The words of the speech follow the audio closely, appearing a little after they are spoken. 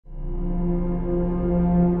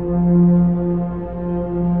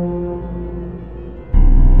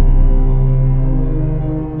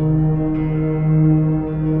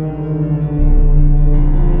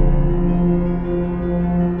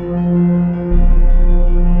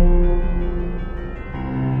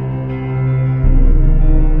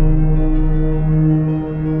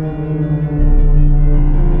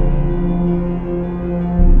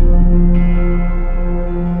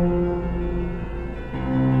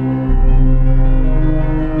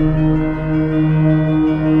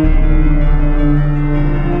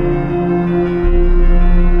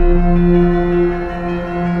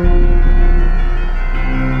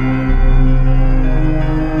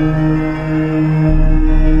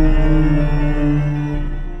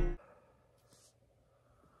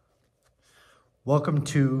Welcome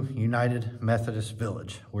to United Methodist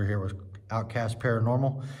Village. We're here with Outcast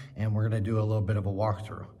Paranormal, and we're going to do a little bit of a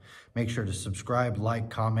walkthrough. Make sure to subscribe, like,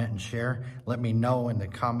 comment, and share. Let me know in the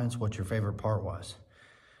comments what your favorite part was.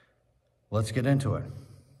 Let's get into it.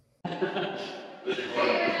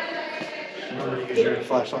 Remember to use your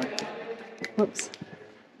flashlight. Whoops.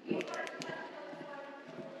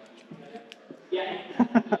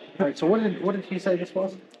 All right, so what did he say this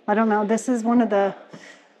was? I don't know. This is one of the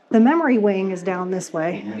memory wing is down this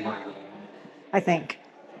way, I think.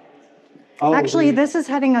 Oh, Actually, this is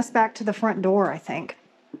heading us back to the front door, I think.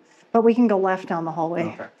 But we can go left down the hallway.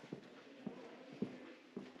 Okay.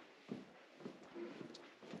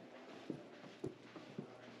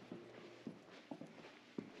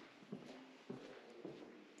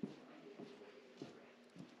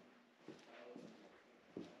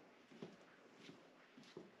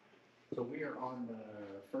 So we are on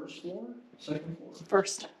the first floor, second floor?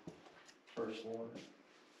 First. First floor.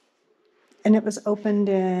 And it was opened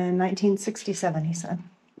in 1967, he said.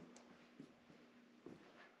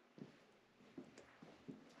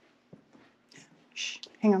 Shh,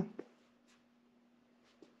 hang on.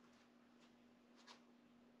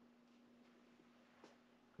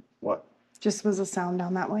 What? Just was a sound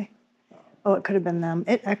down that way. Oh, it could have been them.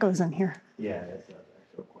 It echoes in here. Yeah, it does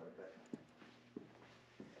echo quite a bit.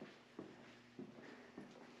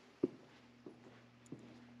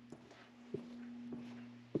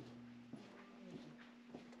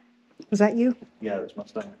 Was that you? Yeah, that's my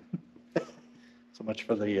stomach. So much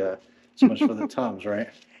for the Tums, right?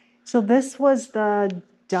 So this was the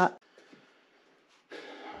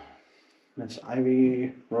Miss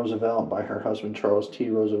Ivy Roosevelt by her husband Charles T.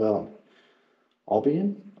 Roosevelt,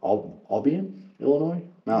 Albion, Illinois,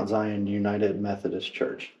 Mount Zion United Methodist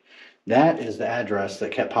Church. That is the address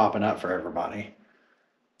that kept popping up for everybody.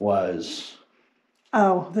 Was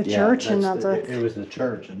the church and not the. It was the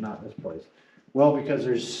church and not this place. Well, because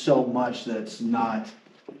there's so much that's not.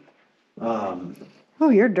 Oh,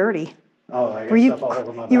 you're dirty. Oh, I got Were you? stuff all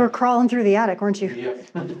over my back. You were crawling through the attic, weren't you?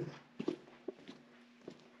 Yep.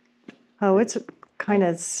 Oh, it's kind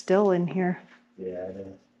of still in here. Yeah, it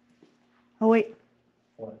is. Oh wait,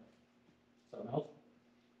 What? Something else?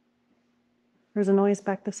 there's a noise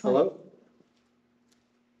back this way. Hello?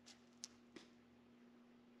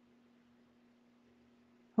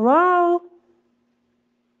 Hello?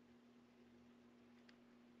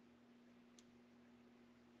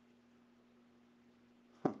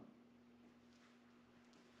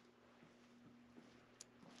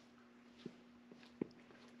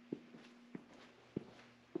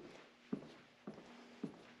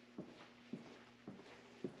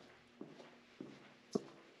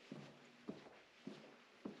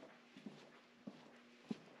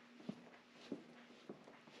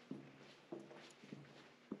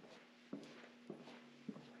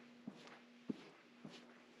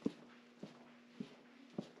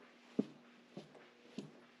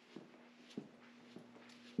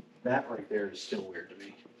 That right there is still weird to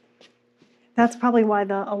me. That's probably why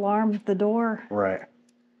the alarm at the door. Right.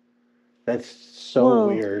 That's so Whoa.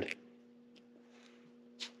 weird.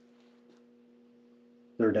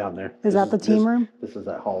 They're down there. Is that the team room? This is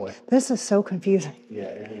that hallway. This is so confusing. Yeah,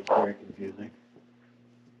 it is very confusing.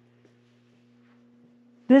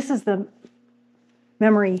 This is the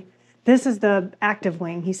memory. This is the active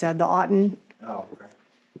wing, he said, the Auten Oh, okay.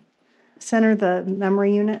 Center, the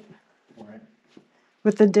memory unit All right.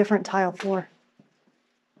 with the different tile floor.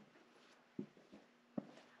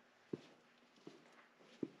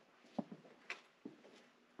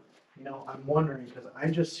 You know, I'm wondering because I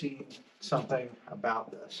just seen something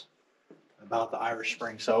about this, about the Irish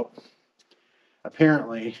Spring soap.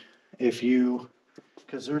 Apparently,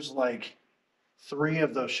 because there's like 3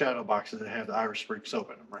 of those shadow boxes that have the Irish Spring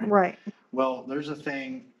soap in them, right? Right. Well, there's a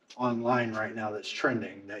thing online right now that's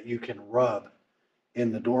trending that you can rub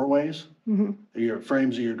in the doorways, your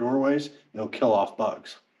frames of your doorways, it'll kill off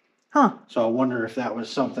bugs. Huh. So I wonder if that was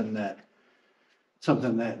something that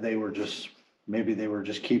they were just, maybe they were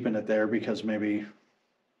just keeping it there because maybe,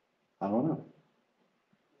 I don't know.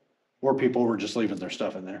 Or people were just leaving their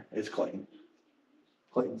stuff in there. It's Clayton.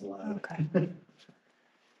 Clayton's alive. Okay.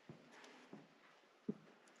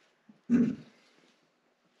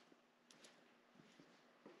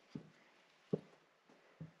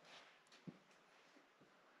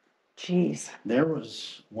 Jeez. There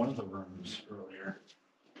was one of the rooms earlier.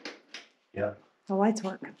 Yeah. The lights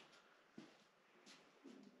work.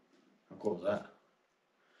 How cool is that?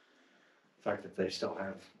 The fact that they still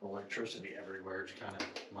have electricity everywhere is kind of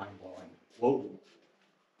mind blowing. Whoa.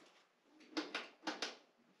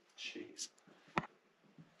 Jeez.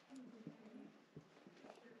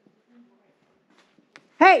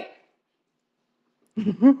 Hey!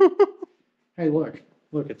 Hey, look,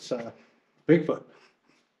 it's Bigfoot.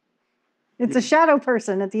 It's a shadow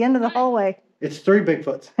person at the end of the hallway. It's 3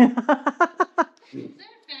 Bigfoots. Is that a bad joke?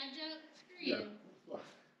 Screw you.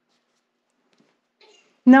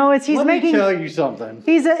 No, he's Let making. me tell you something.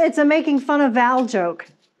 It's a making fun of Val joke.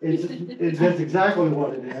 That's exactly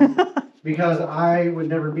what it is. Because I would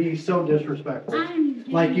never be so disrespectful.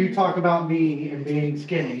 Like you talk about me and being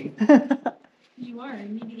skinny. You are. You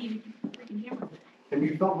need to eat a freaking hamburger. Have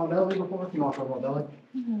you felt my belly before? You want to feel my belly?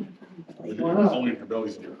 Why not? Only if your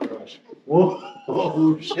belly's in your crush. Whoa,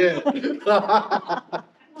 oh shit.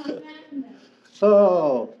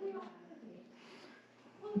 Oh.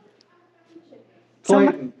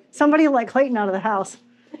 Clayton, Somebody let Clayton out of the house.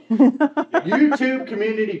 YouTube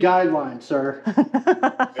community guidelines, sir.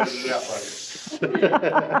 Edit it out,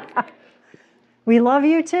 right? We love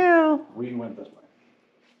you too. We went this way.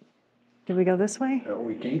 Did we go this way? Oh,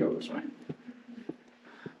 we can go this way.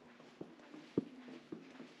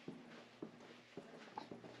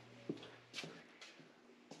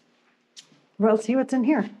 Well, let's see what's in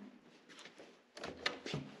here. It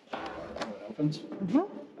opens? Mhm.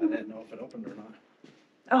 I didn't know if it opened or not.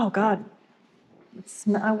 Oh, God.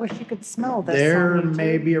 I wish you could smell this. There on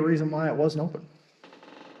may YouTube. be a reason why it wasn't open.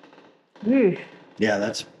 Ooh, Yeah,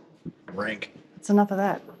 that's rank. that's enough of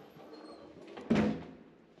that.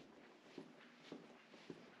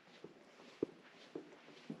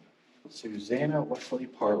 Susanna Wesley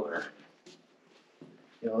Parlor.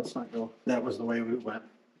 Yeah, let's not go. That was the way we went.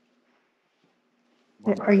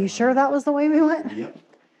 Are you sure that was the way we went? Yep.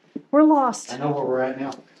 We're lost. I know where we're at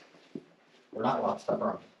now. We're not lost, I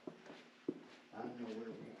promise. I know where we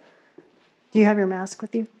are. Do you have your mask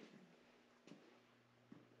with you?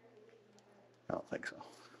 I don't think so.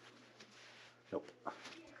 Nope.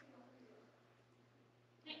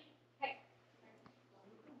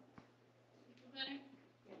 Better?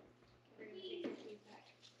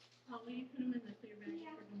 Oh, will you put them in the clear bag?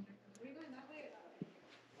 Are we going that way or that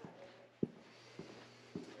way?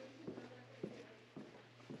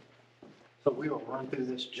 So we will run through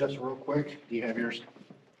this just real quick. Do you have yours?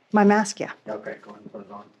 My mask, yeah. Okay, go ahead and put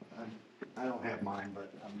it on. I don't have mine,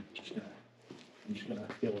 but I'm just gonna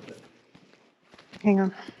deal with it. Hang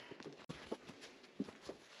on.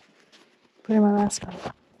 Putting my mask on.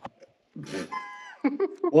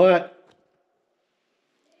 What?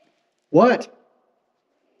 What?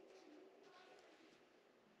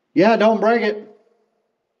 Yeah, don't break it.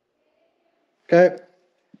 Okay.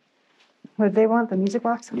 What did they want? The music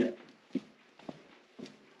box? Yeah.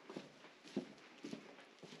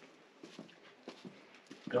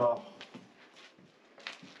 Oh,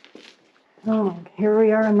 Oh, here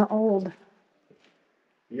we are in the old.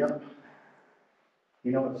 yep.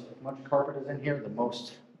 You know, as much carpet is in here, the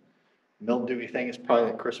most mildewy thing is probably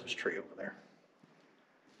that Christmas tree over there.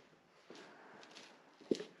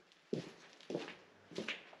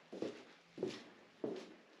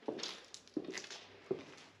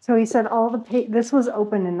 So he said this was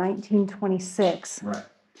open in 1926, Right.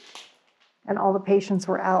 and all the patients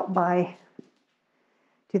were out by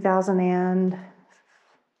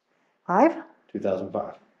 2005?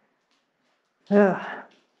 2005. Ugh.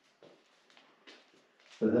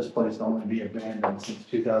 So this place will only be abandoned since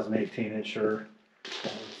 2018. It sure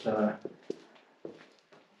has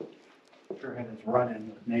its run-in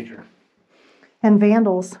with nature. And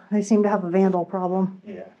vandals. They seem to have a vandal problem.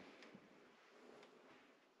 Yeah.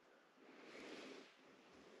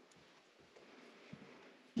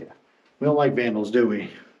 Yeah. We don't like vandals, do we?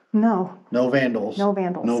 No, No vandals. no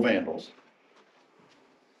vandals. No vandals.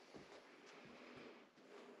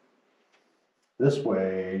 This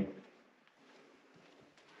way.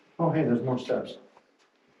 Oh, hey, there's more steps.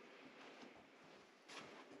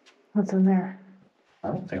 What's in there? I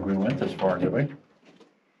don't think we went this far, did we?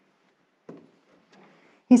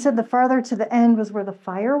 He said the farther to the end was where the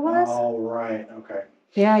fire was? Oh, right, okay.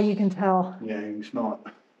 Yeah, you can tell. Yeah, you can smell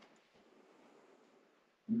it.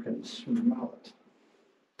 You can smell it.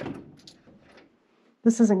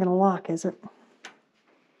 This isn't gonna lock, is it?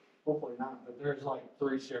 Hopefully not, but there's like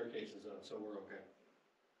 3 staircases up, so we're okay.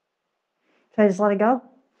 Should I just let it go?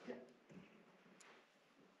 Yeah.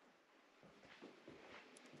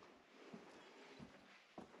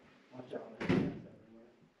 Watch out.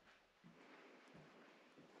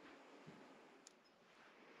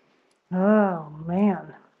 Oh,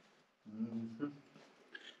 man.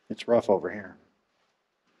 It's rough over here.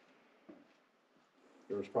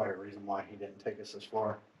 There was probably a reason why he didn't take us this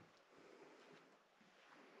far.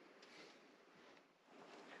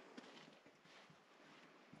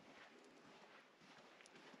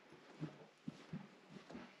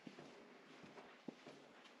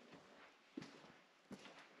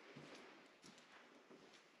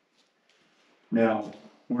 Now,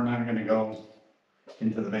 we're not gonna go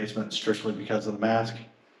into the basement strictly because of the mask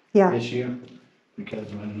Yeah, issue. Because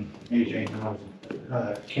when AJ and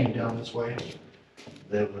I came down this way,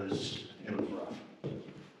 it was rough.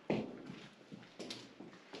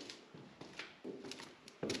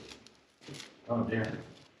 Oh dear.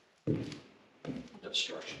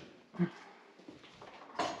 Destruction.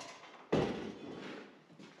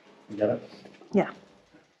 You got it? yeah.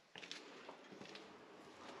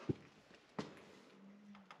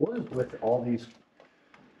 What is with all these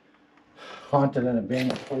haunted and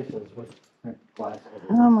abandoned places with glass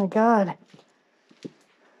everywhere? Oh my God.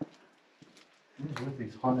 What is with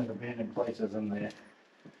these haunted abandoned places and the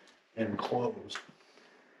enclosed?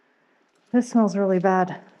 This smells really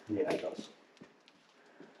bad. Yeah, it does.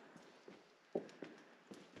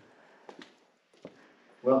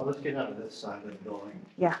 Well, let's get out of this side of the building.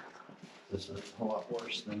 Yeah. This is a lot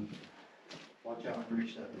worse than, watch out and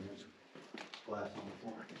reach that, there's glass on the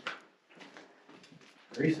floor.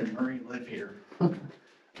 Grace and Murray live here.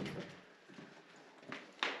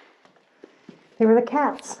 They were the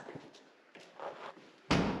cats.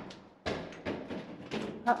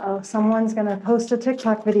 Uh-oh, someone's gonna post a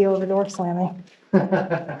TikTok video of a door slamming.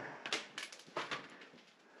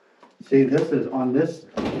 See, this is on this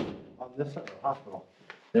side of the hospital.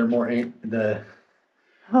 They're more, the.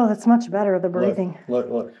 Oh, that's much better, the breathing.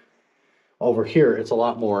 Look. Over here, it's a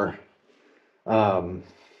lot more,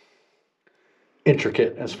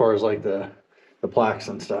 intricate as far as like the plaques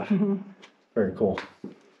and stuff. Very cool.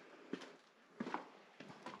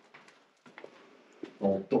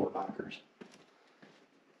 Old door knockers.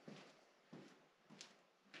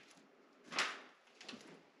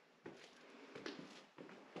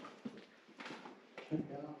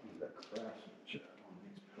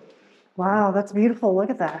 Wow, that's beautiful. Look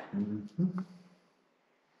at that. Let's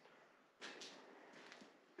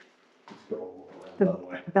go around The the other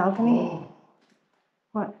way. balcony.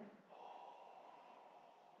 What?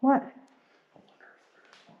 What?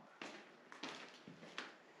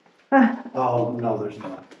 Ah, Oh, no, there's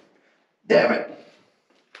not. Damn it.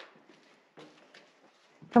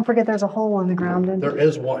 don't forget there's a hole in the ground. And There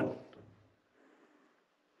is one.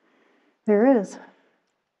 there is.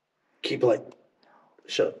 Keep like,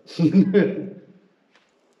 shut. Look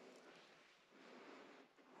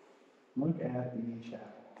at the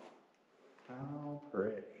chapel. How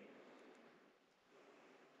pretty.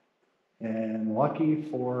 And lucky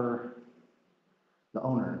for the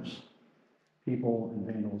owners, people and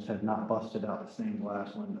vandals have not busted out the stained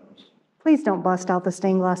glass windows. Please don't bust out the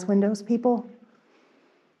stained glass windows, people.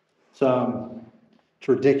 So it's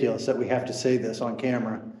ridiculous that we have to say this on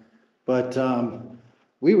camera, but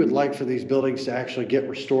we would like for these buildings to actually get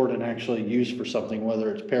restored and actually used for something,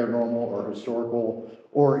 whether it's paranormal or historical,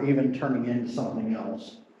 or even turning into something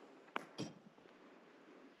else.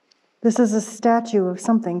 This is a statue of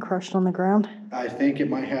something crushed on the ground. I think it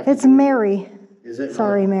might have. to It's do- Mary. Is it?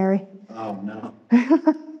 Sorry, really? Mary. Oh, no.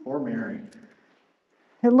 Poor Mary.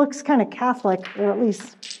 It looks kind of Catholic, or at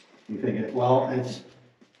least, You think it, well, it's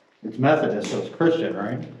Methodist, so it's Christian,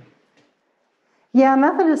 right? yeah,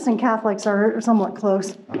 Methodists and Catholics are somewhat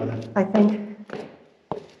close, Little I think.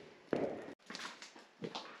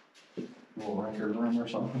 record room or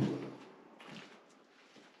something.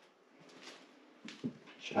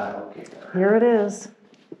 Childcare. Here it is.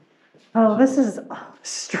 Oh, this is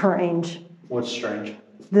strange. What's strange?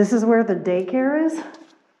 This is where the daycare is?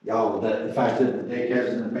 Oh, the fact that the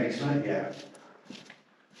daycare's in the basement, yeah.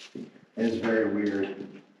 It is very weird.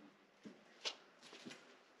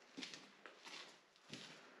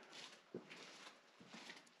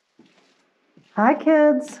 Hi,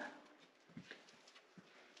 kids.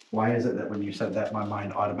 Why is it that when you said that, my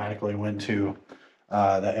mind automatically went to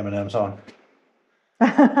the Eminem song?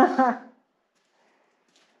 Because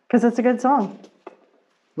it's a good song.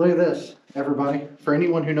 Look at this, everybody. For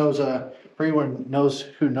anyone who knows,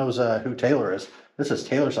 who Taylor is, this is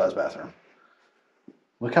Taylor's size bathroom.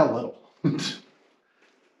 Look how little.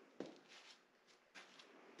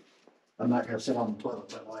 I'm not gonna sit on the toilet,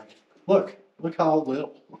 but like, look how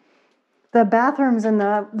little. The bathrooms and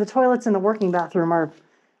the toilets in the working bathroom are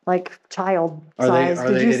like child size. Are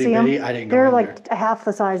Did they you itty see them? bitty? I didn't go They're in like half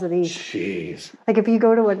the size of these. Jeez. Like if you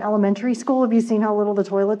go to an elementary school, have you seen how little the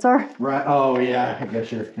toilets are? Right. Oh yeah. I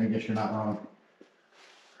guess you're not wrong.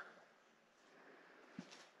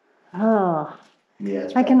 Oh, Yeah.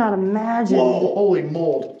 I cannot imagine. Whoa! Holy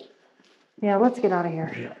mold! Yeah, let's get out of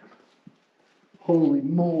here. Holy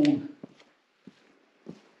mold!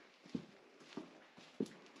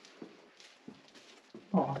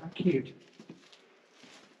 Oh, how cute.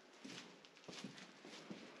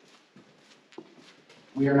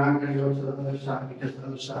 We are not gonna go to the other side because the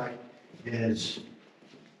other side is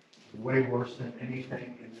way worse than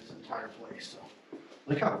anything in this entire place, so.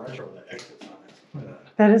 Look how retro that exit's on it. Look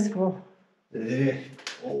at That is cool. that. Eh,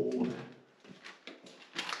 old.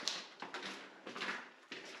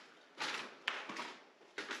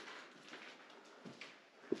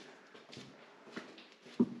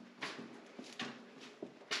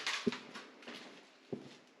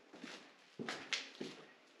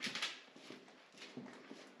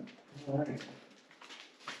 All right.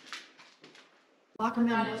 Lock 'em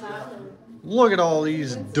in. Look at all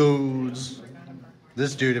these dudes.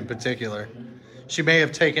 This dude in particular. She may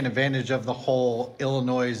have taken advantage of the whole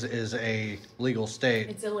Illinois is a legal state.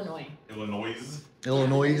 It's Illinois. Illinois.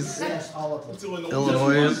 Illinois. Yes, all of them. It's Illinois.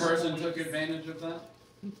 Illinois. Just one person took advantage of that?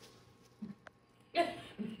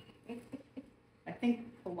 I think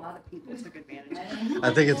a lot of people took advantage.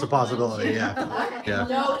 I think it's a possibility, yeah. Yeah.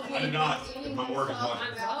 No, I do not. My work is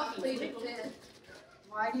watching.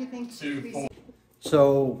 Why do you think? Two.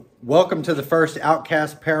 So, welcome to the first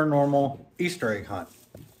Outcast Paranormal Easter egg hunt.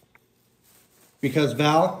 Because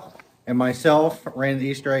Val and myself ran the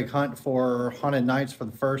Easter egg hunt for Haunted Nights for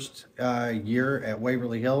the first year at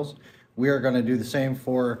Waverly Hills, we are going to do the same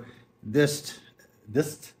for this.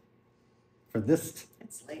 It's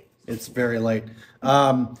late. It's very late.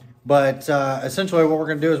 But essentially what we're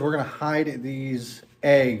going to do is we're going to hide these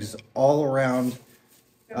eggs all around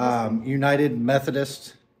United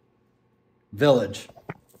Methodist Village.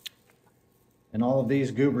 And all of these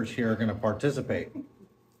goobers here are going to participate.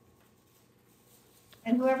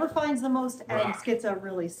 And whoever finds the most eggs gets a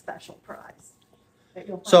really special prize. that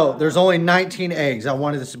you'll find So out. there's only 19 eggs. I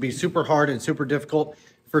wanted this to be super hard and super difficult.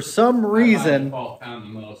 For some reason, Found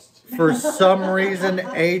the most.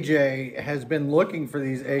 AJ has been looking for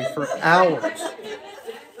these eggs for hours.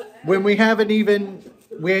 When we haven't even,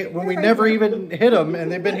 when we never even hit them,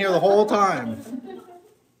 and they've been here the whole time.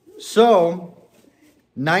 So,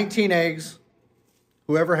 19 eggs.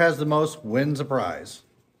 Whoever has the most wins a prize.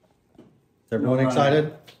 Is everyone All right.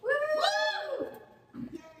 excited? Woo!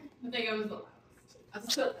 I think I was the last. I'm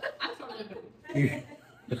sorry.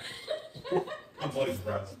 I'm bloody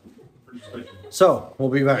surprised. Pretty special. So, we'll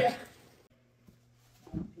be back.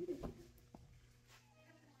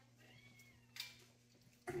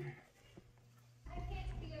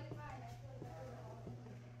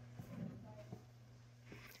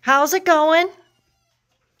 How's it going?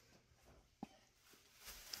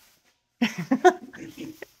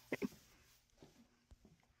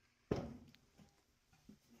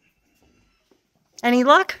 Any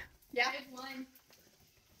luck? Yeah. I just won.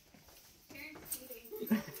 Parents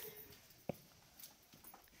cheating.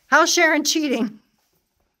 How's Sharon cheating?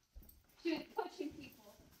 She was pushing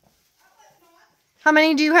people. How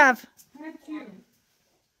many do you have? I have two.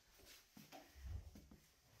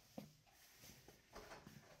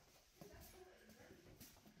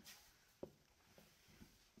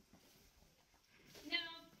 No,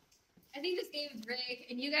 I think this game is rigged,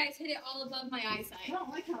 and you guys hit it all above my eyesight. I don't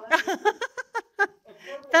like how that.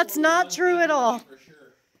 That's not true at all. For sure.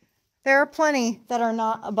 There are plenty that are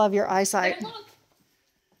not above your eyesight. There, look.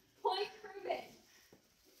 Point proven.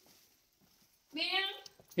 Ma'am,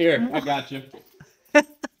 Here, I got you. not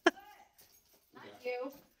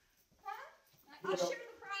you. I'll share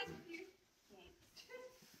the prize with you.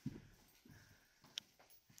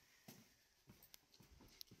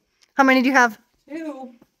 How many do you have?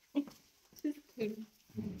 Two. Just two.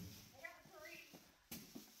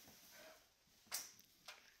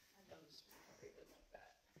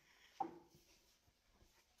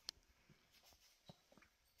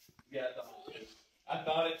 Yeah, I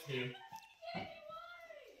thought it too.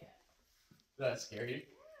 That scary.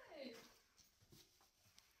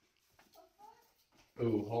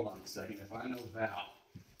 Ooh, hold on a second. If I know Val.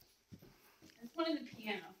 There's one in the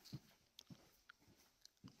piano.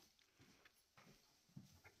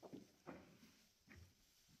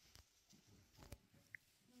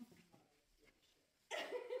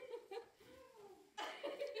 I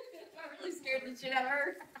really scared the shit out of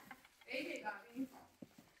her. AJ got me.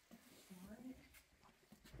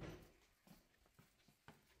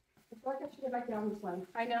 I feel like I should go back down this way.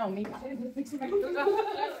 I know, me too.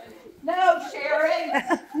 No, Sharon!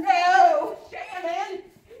 No! Shannon!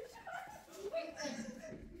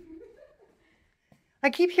 I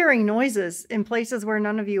keep hearing noises in places where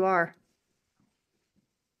none of you are.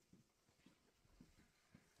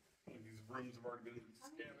 These rooms have already been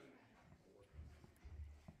scanned.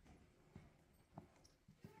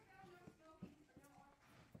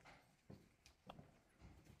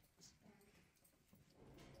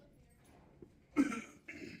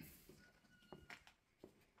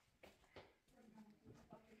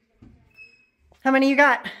 How many you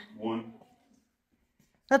got? 1.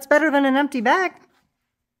 That's better than an empty bag.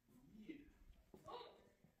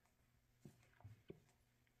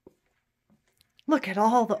 Look at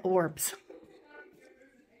all the orbs.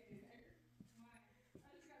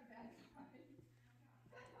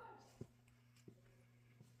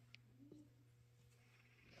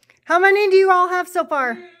 How many do you all have so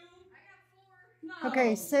far?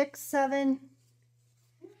 Okay, 6, 7.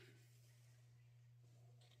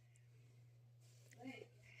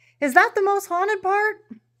 Is that the most haunted part?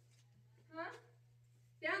 Huh?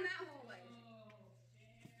 Down that hallway.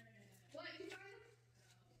 What? You find them?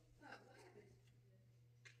 Oh,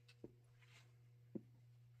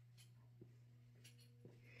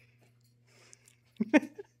 what happened?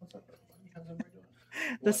 What's up, everybody? How's everybody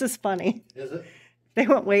doing? This is funny. Is it? They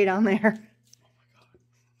went way down there.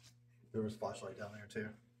 There was a flashlight down there too.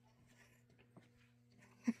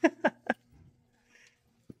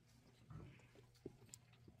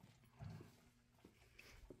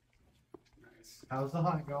 Nice. How's the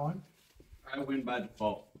hunt going? I win by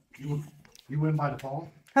default. You win by default?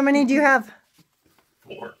 How many do you have?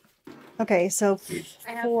 4. Okay, so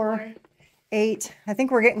I have 4, 8. I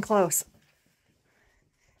think we're getting close.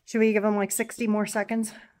 Should we give them like 60 more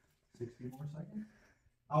seconds? 60 more seconds?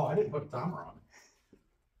 Oh, I didn't put the timer on.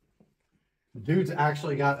 Dude's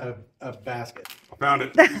actually got a basket. I found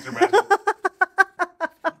it. It's your basket.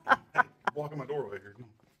 Hey, blocking my doorway here.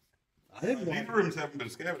 I didn't These rooms haven't been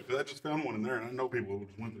scavenged because I just found one in there, and I know people who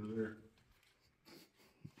just went through there.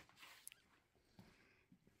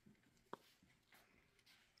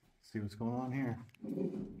 See what's going on here.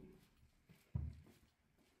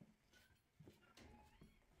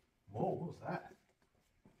 Whoa, what was that?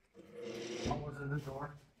 Oh, was it the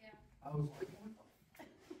door? Yeah. I was like, what the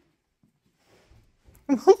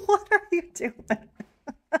What are you doing?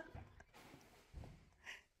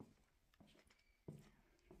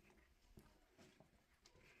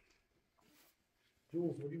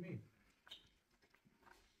 Jules, what do you mean?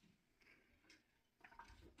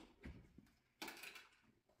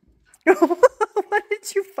 What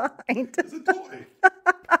did you find? It's a toy.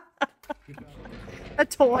 A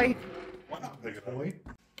toy. Why not pick it up? Boy?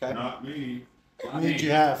 Okay. Not me. How many did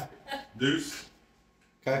you have? Deuce.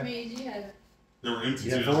 How Okay. many did you have? They were empty.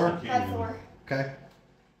 You had too. 4? I had 4. Okay.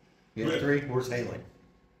 You had 3? Where's Haley?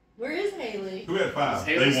 Where is Haley? Who had 5? Is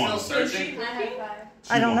Haley They won. still searching? I have 5.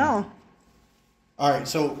 I don't know. All right,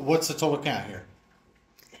 so what's the total count here?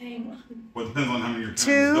 Hang on. Well, it depends on how many you're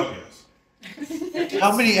 2. counting the duck is.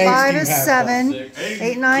 How many eggs 5 do you is have? 7. 6.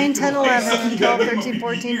 8, 9, 10, 11, 12, Yeah, 13,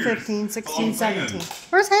 14, years. 15, That's all 16, I'm saying. 17.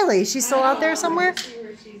 Where's Haley? She's still out there somewhere? See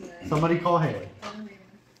where she's at. Somebody call Haley.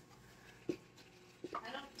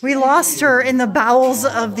 We lost her in the bowels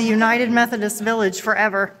of the United Methodist Village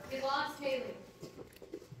forever. We lost Haley.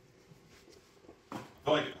 I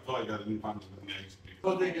feel like I didn't find as many eggs.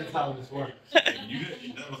 Well, they just how this works.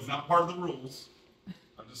 That was not part of the rules.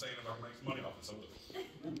 I'm just saying if I can make some money off it, so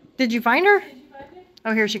Did you find her? Did you find it?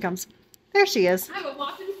 Oh, here she comes. There she is. I have a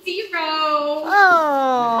whopping 0.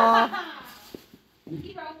 Oh.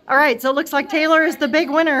 0. All right, so it looks like Taylor is the big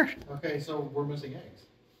winner. Okay, so we're missing eggs.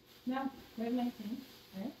 No, wait a minute.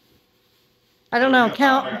 I don't know. I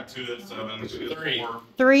Count got 2, that's 7. 3. 4,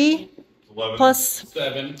 3 11. plus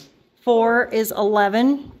 7. 4 is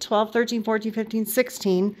 11, 12, 13, 14, 15,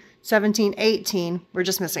 16, 17, 18. We're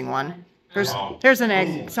just missing 1. There's an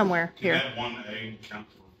egg somewhere Can here. that 1 egg count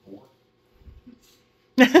for 4?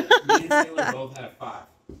 Me and Taylor both have 5.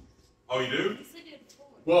 Oh, you do?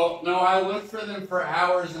 Well, no, I looked for them for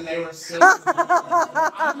hours and they were still.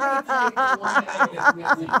 I'm gonna take the 1 egg that's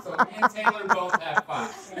missing. So me and Taylor both have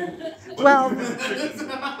 5. Well,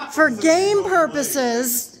 for game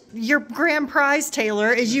purposes, your grand prize,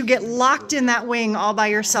 Taylor, is you get locked in that wing all by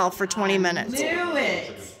yourself for 20 minutes. Knew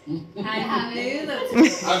it. I knew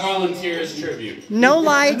that. I volunteer as tribute. No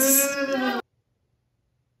lights.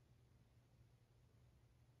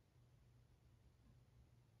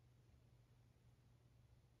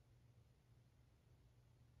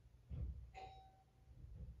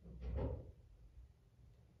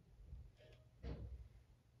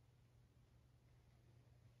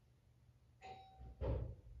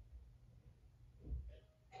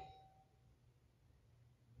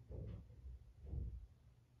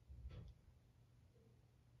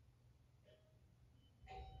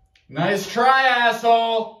 Nice try,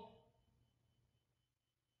 asshole.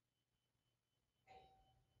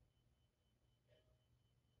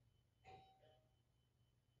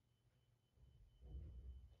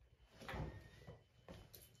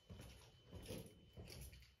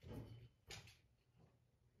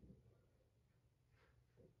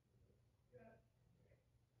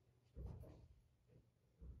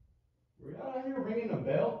 I hear ringing a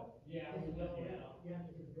bell? Yeah.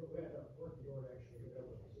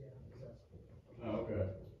 Oh, okay.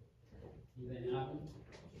 Anything happen?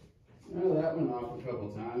 Oh, that went off a couple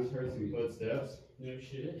times. Heard some footsteps. No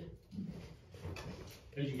shit.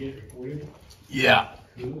 Did you get it recorded? Yeah.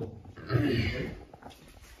 Cool.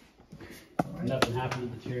 Nothing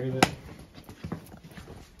happened to the chair though?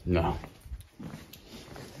 No.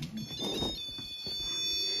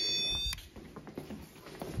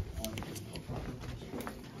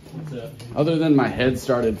 What's up? Other than my head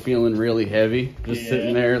started feeling really heavy, just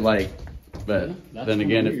sitting there like, but That's then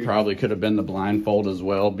again, it weird. probably could have been the blindfold as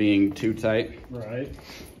well, being too tight. Right.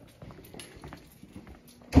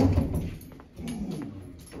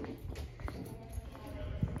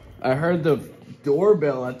 I heard the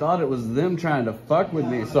doorbell. I thought it was them trying to fuck with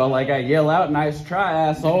me. So like I yell out, "Nice try,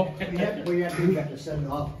 asshole." We have to set it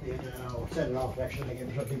off, set it off actually,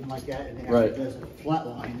 and something like that, and then after Right. it does it flat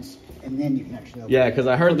lines, and then you can actually. Yeah, because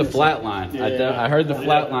I heard the flat line. Yeah. I heard the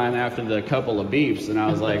flat line after the couple of beeps, and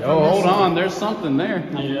I was like, "Oh, hold on, there's something there."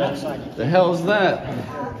 Yeah. The hell is that?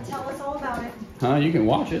 Tell us all about it. Huh? You can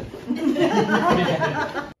watch it.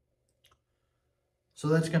 So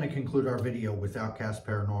that's going to conclude our video with Outcast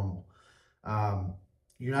Paranormal.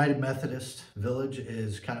 United Methodist Village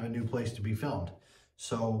is kind of a new place to be filmed.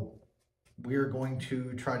 So we're going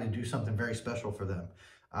to try to do something very special for them.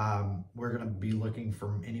 We're going to be looking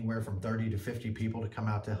for anywhere from 30 to 50 people to come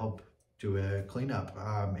out to help do a cleanup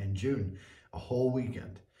in June, a whole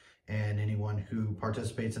weekend. And anyone who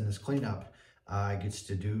participates in this cleanup gets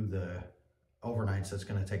to do the overnights that's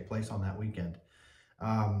going to take place on that weekend.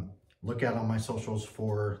 Look out on my socials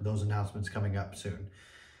for those announcements coming up soon.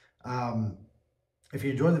 If you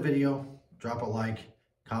enjoyed the video, drop a like,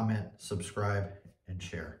 comment, subscribe, and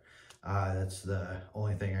share. That's the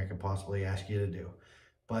only thing I could possibly ask you to do.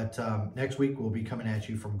 But next week, we'll be coming at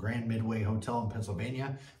you from Grand Midway Hotel in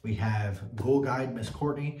Pennsylvania. We have Ghoul Guide Miss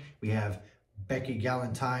Courtney. We have Becky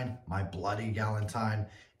Galentine, my bloody Galentine,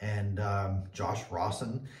 and Josh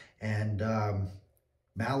Rawson, and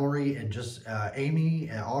Mallory, and just Amy,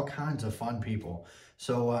 and all kinds of fun people.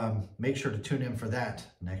 So make sure to tune in for that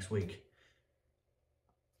next week.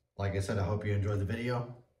 Like I said, I hope you enjoyed the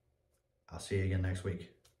video. I'll see you again next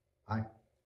week. Bye.